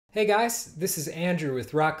Hey guys, this is Andrew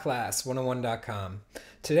with rockclass101.com.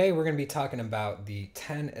 Today we're going to be talking about the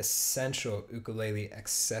 10 essential ukulele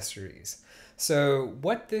accessories. So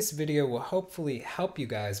what this video will hopefully help you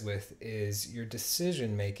guys with is your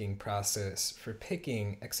decision making process for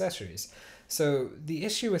picking accessories. So the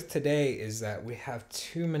issue with today is that we have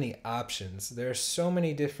too many options. There are so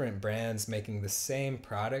many different brands making the same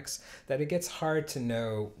products that it gets hard to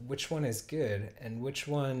know which one is good and which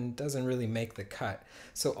one doesn't really make the cut.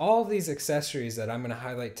 So all of these accessories that I'm going to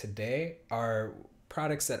highlight today are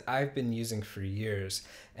products that I've been using for years.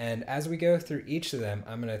 And as we go through each of them,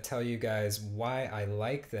 I'm going to tell you guys why I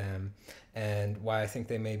like them and why I think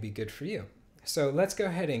they may be good for you. So let's go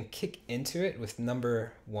ahead and kick into it with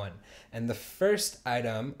number one. And the first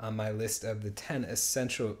item on my list of the 10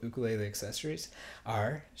 essential ukulele accessories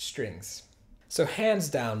are strings. So hands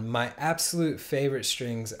down, my absolute favorite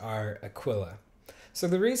strings are Aquila. So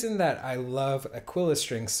the reason that I love Aquila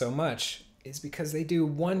Strings so much is because they do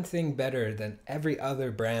one thing better than every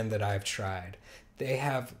other brand that I've tried. They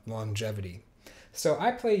have longevity. So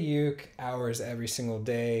I play uke hours every single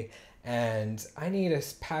day, and I need a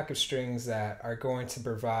pack of strings that are going to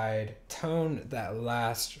provide tone that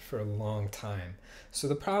lasts for a long time. So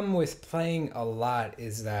the problem with playing a lot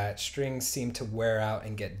is that strings seem to wear out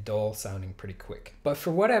and get dull sounding pretty quick. But for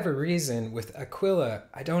whatever reason, with Aquila,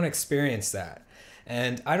 I don't experience that.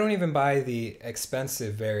 And I don't even buy the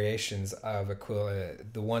expensive variations of Aquila,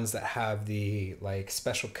 the ones that have the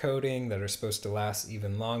special coating that are supposed to last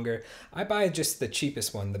even longer. I buy just the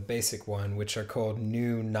cheapest one, the basic one, which are called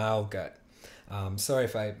New Nile Gut. Sorry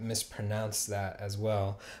if I mispronounced that as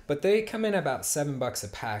well, but they come in about $7 a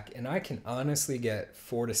pack, and I can honestly get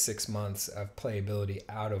 4 to 6 months of playability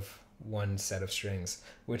out of one set of strings,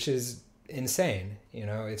 which is insane.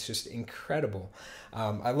 It's just incredible.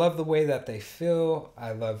 I love the way that they feel.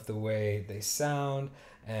 I love the way they sound,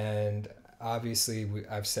 and obviously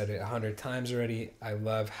I've said it 100 times already, I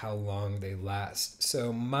love how long they last.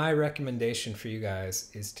 So my recommendation for you guys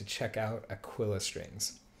is to check out Aquila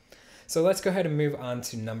Strings. So let's go ahead and move on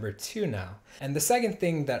to number two now. And the second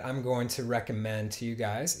thing that I'm going to recommend to you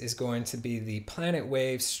guys is going to be the Planet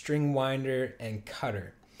Wave String Winder and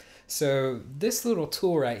Cutter. So this little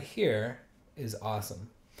tool right here is awesome.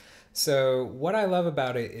 So what I love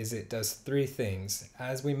about it is it does three things.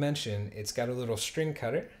 As we mentioned, it's got a little string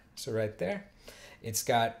cutter, so right there. It's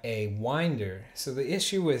got a winder. So the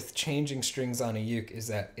issue with changing strings on a uke is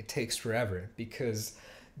that it takes forever because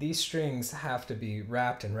these strings have to be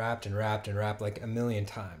wrapped and wrapped and wrapped and wrapped like a million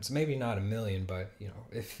times. Maybe not a million, but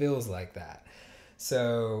it feels like that.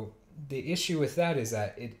 So the issue with that is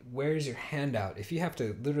that it wears your hand out. If you have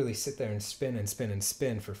to literally sit there and spin and spin and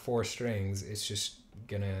spin for 4 strings, it's just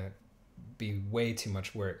gonna be way too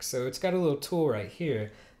much work. So it's got a little tool right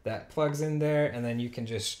here that plugs in there, and then you can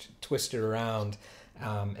just twist it around,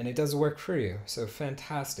 and it does work for you. So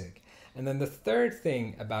fantastic. And then the third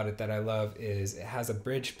thing about it that I love is it has a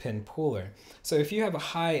bridge pin puller. So if you have a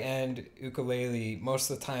high-end ukulele, most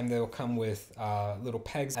of the time they'll come with little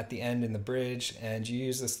pegs at the end in the bridge, and you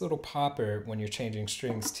use this little popper when you're changing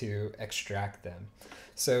strings to extract them.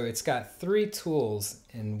 So it's got 3 tools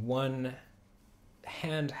in one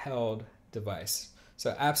handheld device.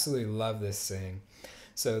 So absolutely love this thing.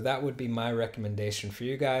 So that would be my recommendation for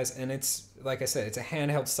you guys. And it's, like I said, it's a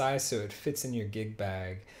handheld size, so it fits in your gig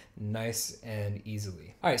bag nice and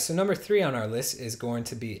easily. All right, so number 3 on our list is going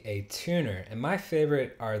to be a tuner. And my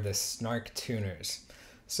favorite are the Snark tuners.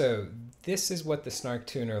 So this is what the Snark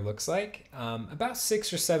tuner looks like. About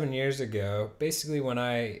 6 or 7 years ago, basically when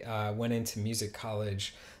I went into music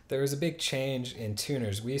college, there was a big change in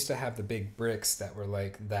tuners. We used to have the big bricks that were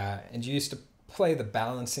like that, and you used to play the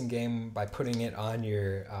balancing game by putting it on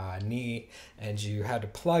your knee, and you had to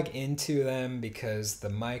plug into them because the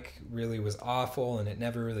mic really was awful and it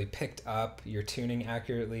never really picked up your tuning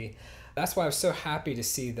accurately. That's why I was so happy to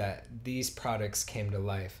see that these products came to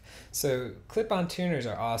life. So clip-on tuners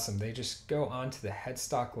are awesome. They just go onto the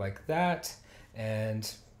headstock like that, and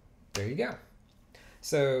there you go.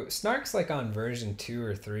 So Snark's like on version 2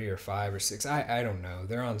 or 3 or 5 or 6. I don't know.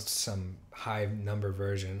 They're on some high number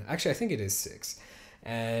version. Actually, I think it is 6.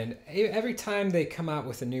 And every time they come out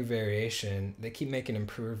with a new variation, they keep making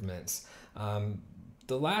improvements.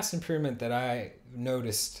 The last improvement that I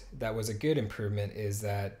noticed that was a good improvement is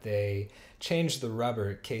that they changed the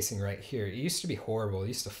rubber casing right here. It used to be horrible. It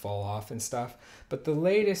used to fall off and stuff. But the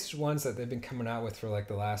latest ones that they've been coming out with for like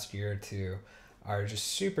the last year or two are just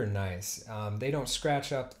super nice. They don't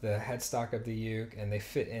scratch up the headstock of the uke, and they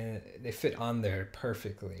fit on there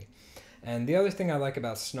perfectly. And the other thing I like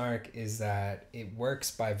about Snark is that it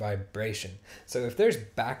works by vibration. So if there's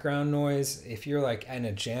background noise, if you're like in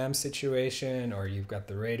a jam situation or you've got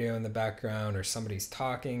the radio in the background or somebody's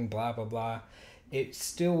talking, blah, blah, blah, it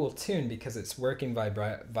still will tune because it's working by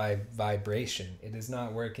vibration. It is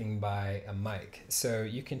not working by a mic. So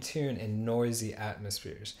you can tune in noisy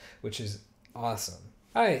atmospheres, which is awesome.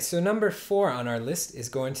 All right, so number 4 on our list is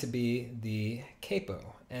going to be the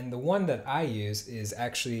capo. And the one that I use is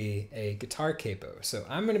actually a guitar capo. So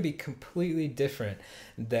I'm going to be completely different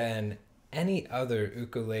than any other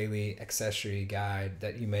ukulele accessory guide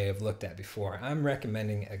that you may have looked at before. I'm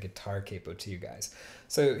recommending a guitar capo to you guys.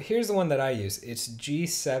 So here's the one that I use. It's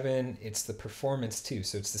G7, it's the Performance 2.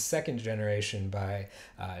 So it's the second generation by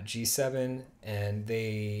G7,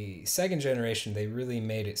 and second generation, they really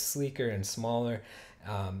made it sleeker and smaller.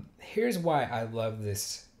 Here's why I love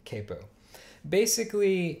this capo.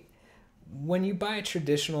 Basically, when you buy a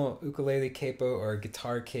traditional ukulele capo or a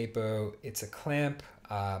guitar capo, it's a clamp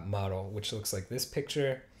model, which looks like this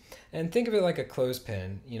picture. And think of it like a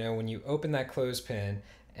clothespin. You know, when you open that clothespin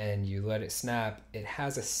and you let it snap, it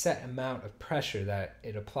has a set amount of pressure that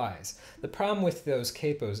it applies. The problem with those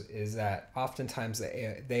capos is that oftentimes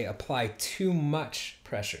they apply too much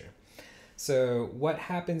pressure. So what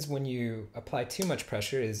happens when you apply too much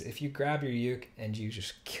pressure is if you grab your uke and you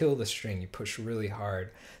just kill the string, you push really hard,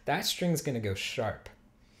 that string's gonna go sharp.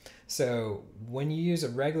 So when you use a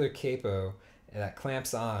regular capo that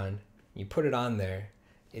clamps on, you put it on there,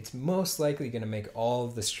 it's most likely gonna make all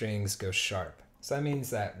of the strings go sharp. So that means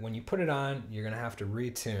that when you put it on, you're gonna have to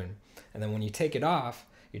retune. And then when you take it off,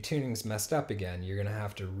 your tuning's messed up again. You're gonna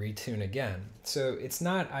have to retune again. So it's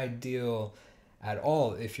not ideal at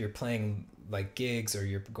all if you're playing like gigs or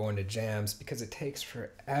you're going to jams, because it takes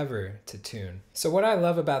forever to tune. So what I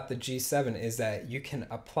love about the G7 is that you can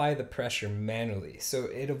apply the pressure manually. So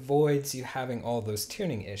it avoids you having all those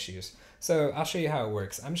tuning issues. So I'll show you how it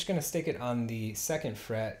works. I'm just gonna stick it on the 2nd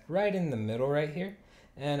fret right in the middle right here.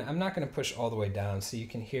 And I'm not gonna push all the way down so you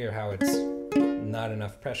can hear how it's not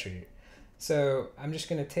enough pressure. So I'm just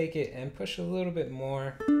gonna take it and push a little bit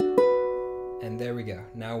more. And there we go.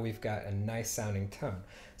 Now we've got a nice sounding tone.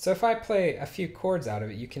 So if I play a few chords out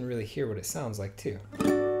of it, you can really hear what it sounds like too.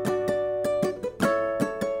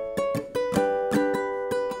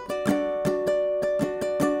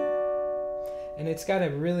 And it's got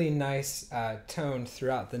a really nice tone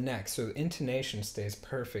throughout the neck, so the intonation stays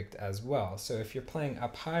perfect as well. So if you're playing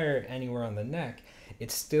up higher anywhere on the neck,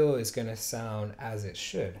 it still is going to sound as it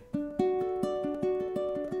should.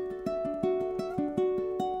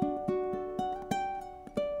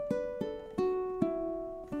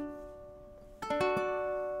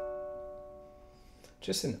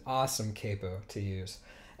 Just an awesome capo to use.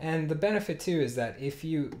 And the benefit too is that if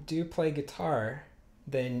you do play guitar,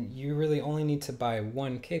 then you really only need to buy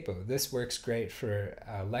one capo. This works great for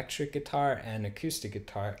electric guitar and acoustic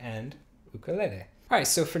guitar and ukulele. All right,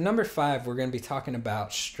 so for number 5, we're going to be talking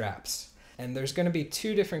about straps. And there's going to be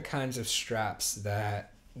 2 different kinds of straps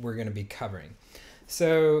that we're going to be covering.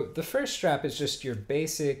 So the first strap is just your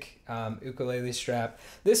basic ukulele strap.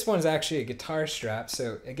 This one's actually a guitar strap.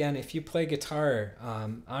 So again, if you play guitar,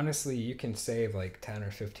 honestly, you can save like 10 or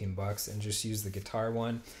 15 bucks and just use the guitar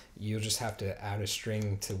one. You'll just have to add a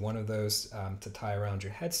string to one of those to tie around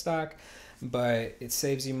your headstock, but it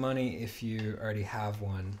saves you money if you already have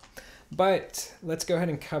one. But let's go ahead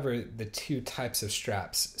and cover the 2 types of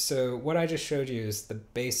straps. So what I just showed you is the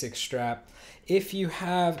basic strap. If you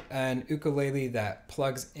have an ukulele that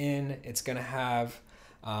plugs in, it's going to have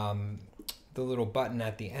the little button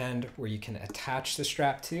at the end where you can attach the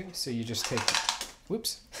strap to. So you just take,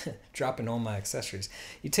 whoops, dropping all my accessories.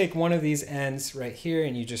 You take one of these ends right here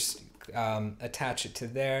and you just attach it to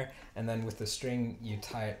there, and then with the string you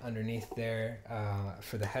tie it underneath there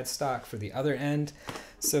for the headstock for the other end.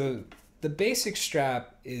 So the basic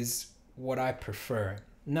strap is what I prefer.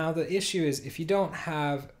 Now the issue is if you don't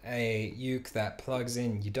have a uke that plugs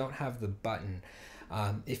in, you don't have the button.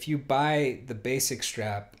 If you buy the basic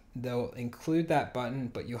strap, they'll include that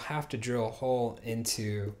button, but you'll have to drill a hole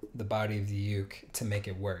into the body of the uke to make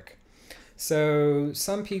it work. So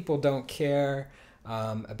some people don't care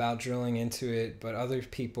about drilling into it, but other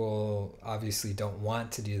people obviously don't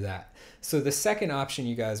want to do that. So the second option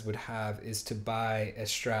you guys would have is to buy a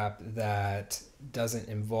strap that doesn't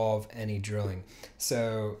involve any drilling.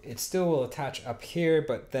 So it still will attach up here,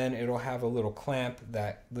 but then it'll have a little clamp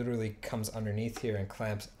that literally comes underneath here and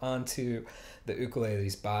clamps onto the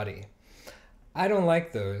ukulele's body. I don't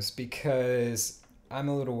like those because I'm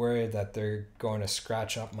a little worried that they're going to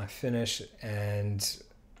scratch up my finish, and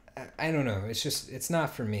I don't know. It's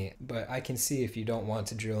not for me. But I can see if you don't want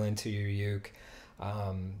to drill into your uke,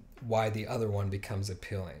 why the other one becomes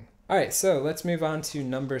appealing. All right, so let's move on to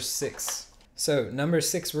number 6. So number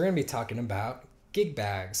 6, we're going to be talking about gig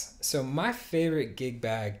bags. So my favorite gig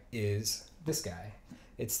bag is this guy.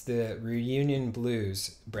 It's the Reunion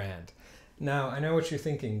Blues brand. Now, I know what you're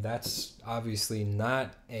thinking. That's obviously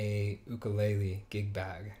not a ukulele gig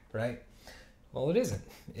bag, right? Well, it isn't.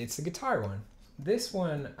 It's a guitar one. This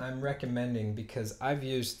one I'm recommending because I've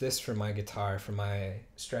used this for my guitar, for my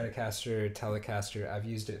Stratocaster, Telecaster. I've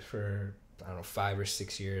used it for, I don't know, 5 or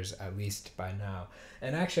 6 years at least by now.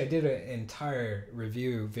 And actually I did an entire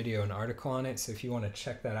review video and article on it, so if you want to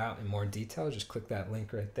check that out in more detail, just click that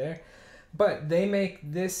link right there. But they make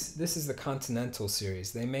this is the Continental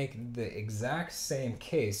series. They make the exact same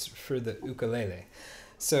case for the ukulele.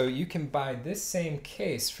 So you can buy this same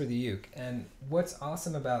case for the uke. And what's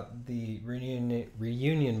awesome about the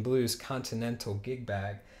Reunion Blues Continental gig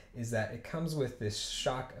bag is that it comes with this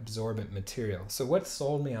shock absorbent material. So what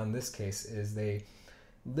sold me on this case is they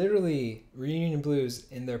literally, Reunion Blues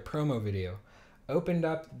in their promo video, opened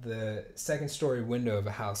up the second story window of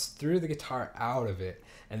a house, threw the guitar out of it,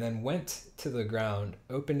 and then went to the ground,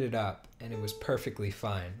 opened it up, and it was perfectly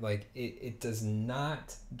fine. Like, it does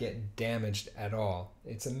not get damaged at all.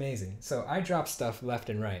 It's amazing. So I drop stuff left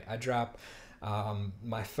and right. I drop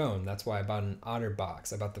my phone. That's why I bought an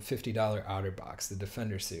OtterBox. I bought the $50 OtterBox, the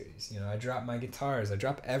Defender series. You know, I drop my guitars. I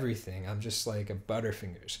drop everything. I'm just like a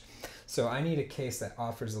Butterfingers. So I need a case that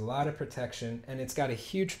offers a lot of protection, and it's got a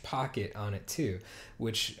huge pocket on it too,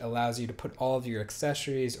 which allows you to put all of your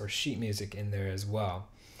accessories or sheet music in there as well.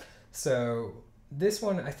 So this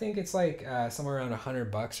one, I think it's like somewhere around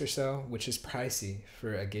 $100 or so, which is pricey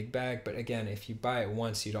for a gig bag. But again, if you buy it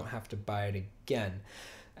once, you don't have to buy it again.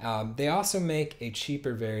 They also make a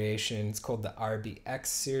cheaper variation. It's called the RBX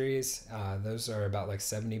series. Those are about like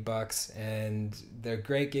 $70, and they're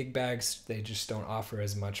great gig bags. They just don't offer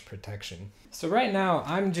as much protection. So right now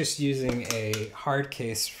I'm just using a hard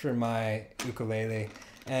case for my ukulele,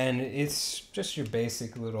 and it's just your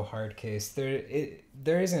basic little hard case.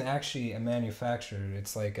 There isn't actually a manufacturer.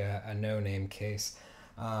 It's like a no-name case.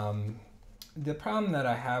 The problem that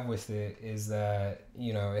I have with it is that,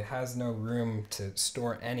 you know, it has no room to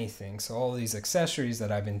store anything. So all these accessories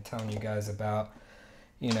that I've been telling you guys about,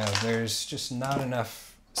 you know, there's just not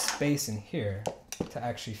enough space in here to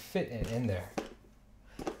actually fit it in there.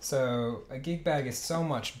 So a gig bag is so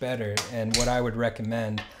much better, and what I would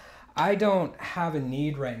recommend, I don't have a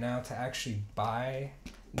need right now to actually buy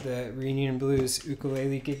the Reunion Blues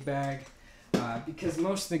ukulele gig bag. Because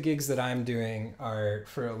most of the gigs that I'm doing are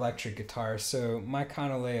for electric guitar, so my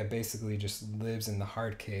Ukulele basically just lives in the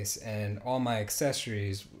hard case, and all my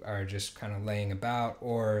accessories are just kind of laying about,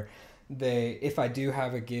 or if I do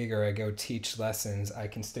have a gig or I go teach lessons, I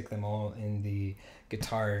can stick them all in the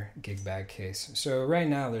guitar gig bag case. So right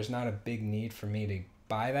now there's not a big need for me to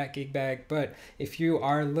buy that gig bag, but if you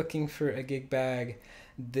are looking for a gig bag,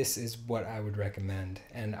 this is what I would recommend,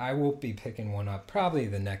 and I will be picking one up probably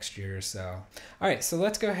the next year or so. All right, so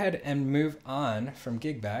let's go ahead and move on from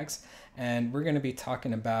gig bags, and we're going to be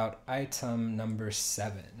talking about item number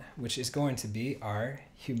 7, which is going to be our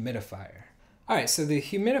humidifier. All right, so the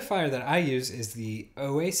humidifier that I use is the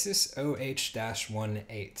Oasis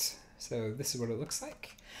OH-18. So this is what it looks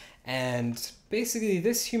like. And basically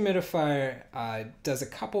this humidifier does a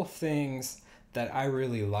couple things that I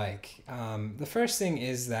really like. The first thing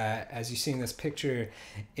is that, as you see in this picture,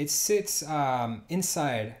 it sits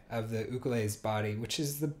inside of the ukulele's body, which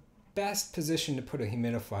is the best position to put a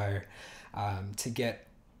humidifier to get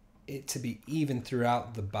it to be even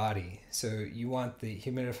throughout the body. So you want the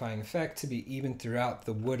humidifying effect to be even throughout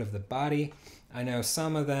the wood of the body. I know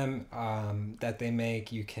some of them that they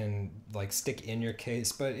make you can like stick in your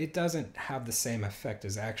case, but it doesn't have the same effect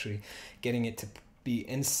as actually getting it to be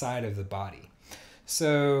inside of the body.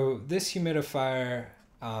 So this humidifier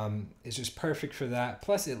is just perfect for that.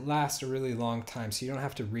 Plus it lasts a really long time, so you don't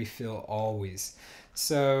have to refill always.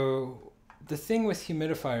 So the thing with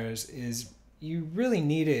humidifiers is you really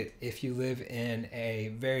need it if you live in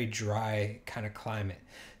a very dry kind of climate.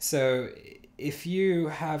 So if you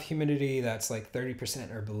have humidity that's like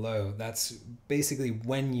 30% or below, that's basically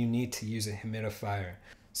when you need to use a humidifier.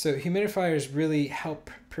 So humidifiers really help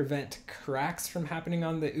prevent cracks from happening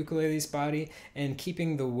on the ukulele's body and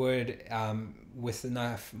keeping the wood with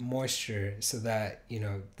enough moisture so that, you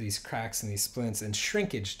know, these cracks and these splints and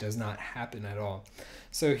shrinkage does not happen at all.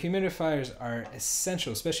 So humidifiers are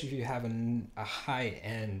essential, especially if you have a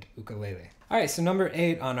high-end ukulele. All right, so number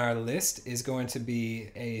 8 on our list is going to be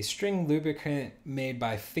a string lubricant made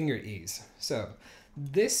by Finger Ease. So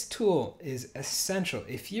this tool is essential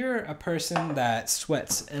if you're a person that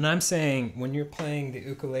sweats. And I'm saying when you're playing the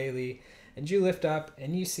ukulele and you lift up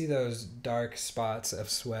and you see those dark spots of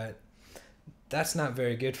sweat, that's not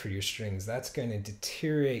very good for your strings. That's going to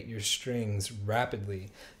deteriorate your strings rapidly.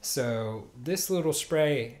 So this little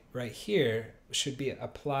spray right here should be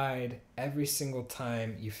applied every single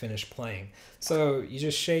time you finish playing. So you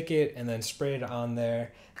just shake it and then spray it on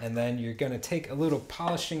there, and then you're going to take a little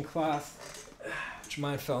polishing cloth, which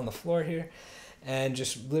mine fell on the floor here, and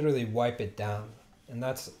just literally wipe it down. And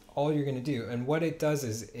that's all you're going to do. And what it does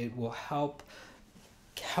is it will help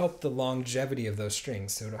the longevity of those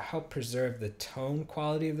strings. So it'll help preserve the tone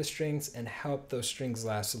quality of the strings and help those strings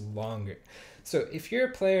last longer. So if you're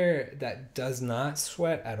a player that does not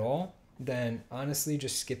sweat at all, then honestly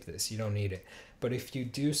just skip this. You don't need it. But if you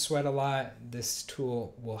do sweat a lot, this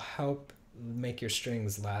tool will help make your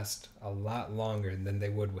strings last a lot longer than they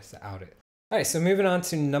would without it. All right, so moving on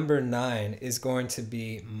to number 9 is going to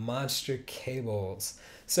be monster cables.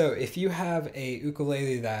 So if you have a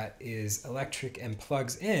ukulele that is electric and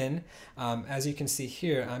plugs in, as you can see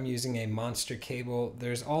here, I'm using a monster cable.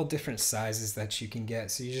 There's all different sizes that you can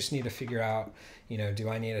get. So you just need to figure out, do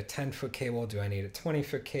I need a 10-foot cable? Do I need a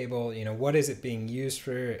 20-foot cable? What is it being used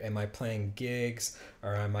for? Am I playing gigs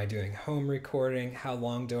or am I doing home recording? How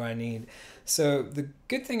long do I need? So the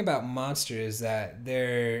good thing about Monster is that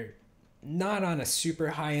they're not on a super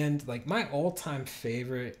high end. Like my all-time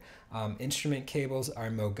favorite instrument cables are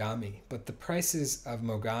Mogami, but the prices of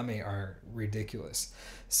Mogami are ridiculous.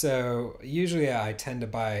 So usually I tend to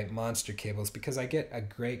buy Monster cables because I get a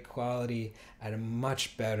great quality at a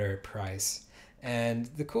much better price. And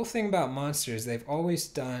the cool thing about Monster is they've always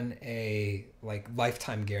done a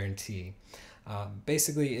lifetime guarantee.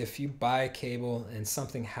 Basically, if you buy a cable and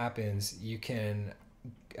something happens, you can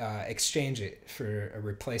exchange it for a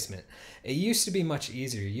replacement. It used to be much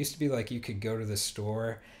easier. It used to be like you could go to the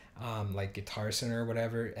store, like Guitar Center or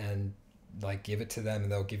whatever, and give it to them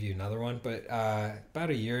and they'll give you another one. But about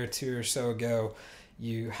a year or two or so ago,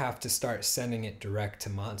 you have to start sending it direct to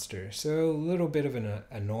Monster. So a little bit of an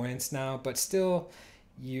annoyance now, but still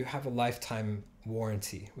you have a lifetime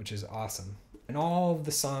warranty, which is awesome. And all of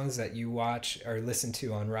the songs that you watch or listen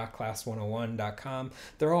to on rockclass101.com,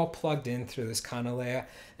 they're all plugged in through this Canalea,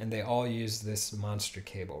 and they all use this Monster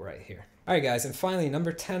cable right here. All right, guys, and finally,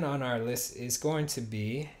 number 10 on our list is going to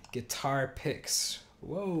be guitar picks.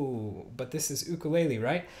 Whoa, but this is ukulele,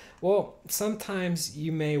 right? Well, sometimes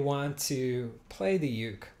you may want to play the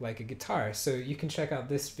uke like a guitar. So you can check out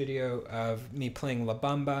this video of me playing La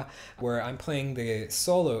Bamba, where I'm playing the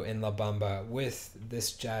solo in La Bamba with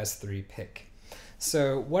this Jazz 3 pick.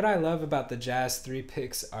 So what I love about the Jazz 3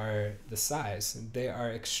 picks are the size. They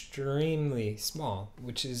are extremely small,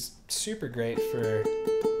 which is super great for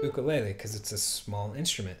ukulele because it's a small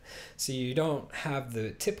instrument. So you don't have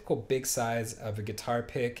the typical big size of a guitar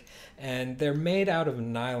pick, and they're made out of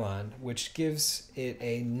nylon, which gives it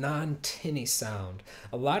a non-tinny sound.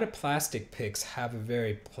 A lot of plastic picks have a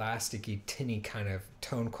very plasticky, tinny kind of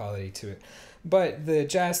tone quality to it. But the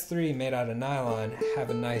Jazz 3 made out of nylon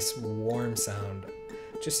have a nice warm sound.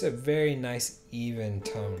 Just a very nice even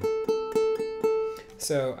tone.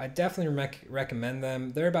 So I definitely recommend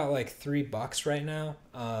them. They're about like $3 right now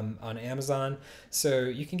on Amazon. So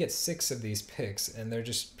you can get 6 of these picks and they're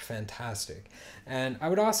just fantastic. And I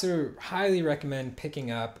would also highly recommend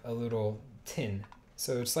picking up a little tin.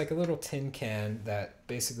 So it's like a little tin can that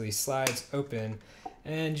basically slides open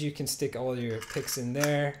and you can stick all your picks in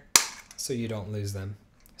there so you don't lose them.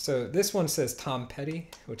 So this one says Tom Petty,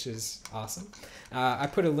 which is awesome. I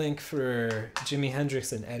put a link for Jimi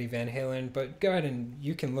Hendrix and Eddie Van Halen, but go ahead and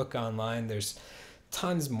you can look online. There's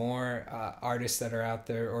tons more artists that are out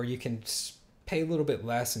there, or you can pay a little bit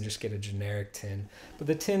less and just get a generic tin. But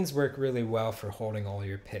the tins work really well for holding all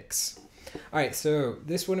your picks. All right, so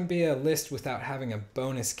this wouldn't be a list without having a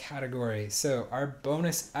bonus category. So our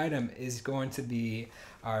bonus item is going to be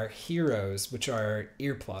our heroes, which are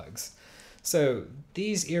earplugs. So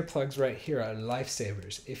these earplugs right here are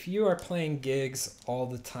lifesavers. If you are playing gigs all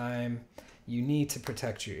the time, you need to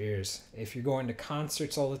protect your ears. If you're going to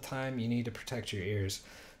concerts all the time, you need to protect your ears.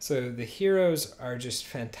 So the Heroes are just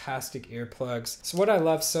fantastic earplugs. So what I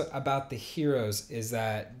love about the Heroes is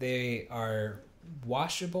that they are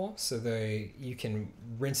washable, so you can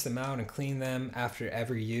rinse them out and clean them after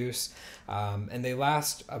every use, and they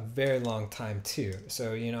last a very long time too.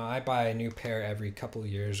 So I buy a new pair every couple of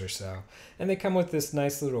years or so, and they come with this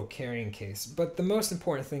nice little carrying case. But the most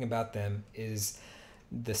important thing about them is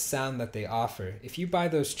the sound that they offer. If you buy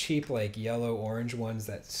those cheap like yellow orange ones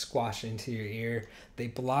that squash into your ear, they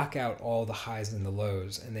block out all the highs and the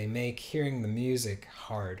lows, and they make hearing the music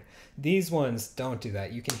hard. These ones don't do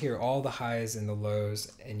that. You can hear all the highs and the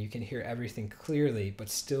lows, and you can hear everything clearly but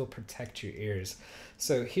still protect your ears.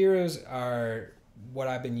 So Heroes are what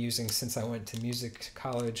I've been using since I went to music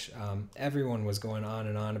college. Everyone was going on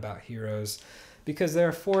and on about Heroes because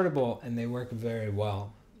they're affordable and they work very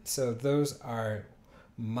well. So those are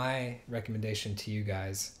my recommendation to you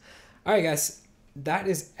guys. All right, guys, that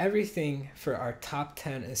is everything for our top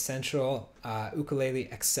 10 essential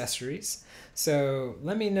ukulele accessories. So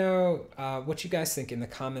let me know what you guys think in the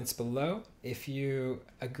comments below. If you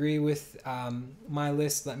agree with my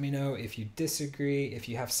list, let me know. If you disagree, if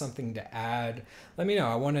you have something to add, let me know.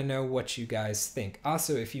 I want to know what you guys think.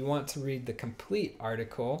 Also, if you want to read the complete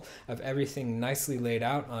article of everything nicely laid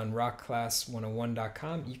out on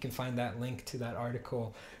rockclass101.com, you can find that link to that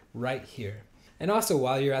article right here. And also,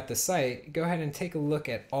 while you're at the site, go ahead and take a look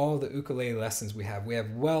at all the ukulele lessons we have. We have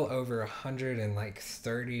well over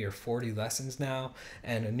 130 or 40 lessons now,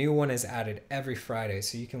 and a new one is added every Friday.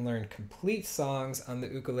 So you can learn complete songs on the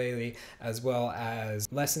ukulele, as well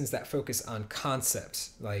as lessons that focus on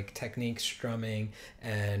concepts like technique, strumming,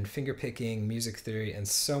 and finger picking, music theory, and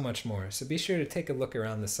so much more. So be sure to take a look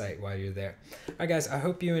around the site while you're there. All right, guys, I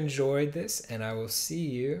hope you enjoyed this, and I will see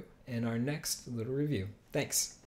you in our next little review. Thanks.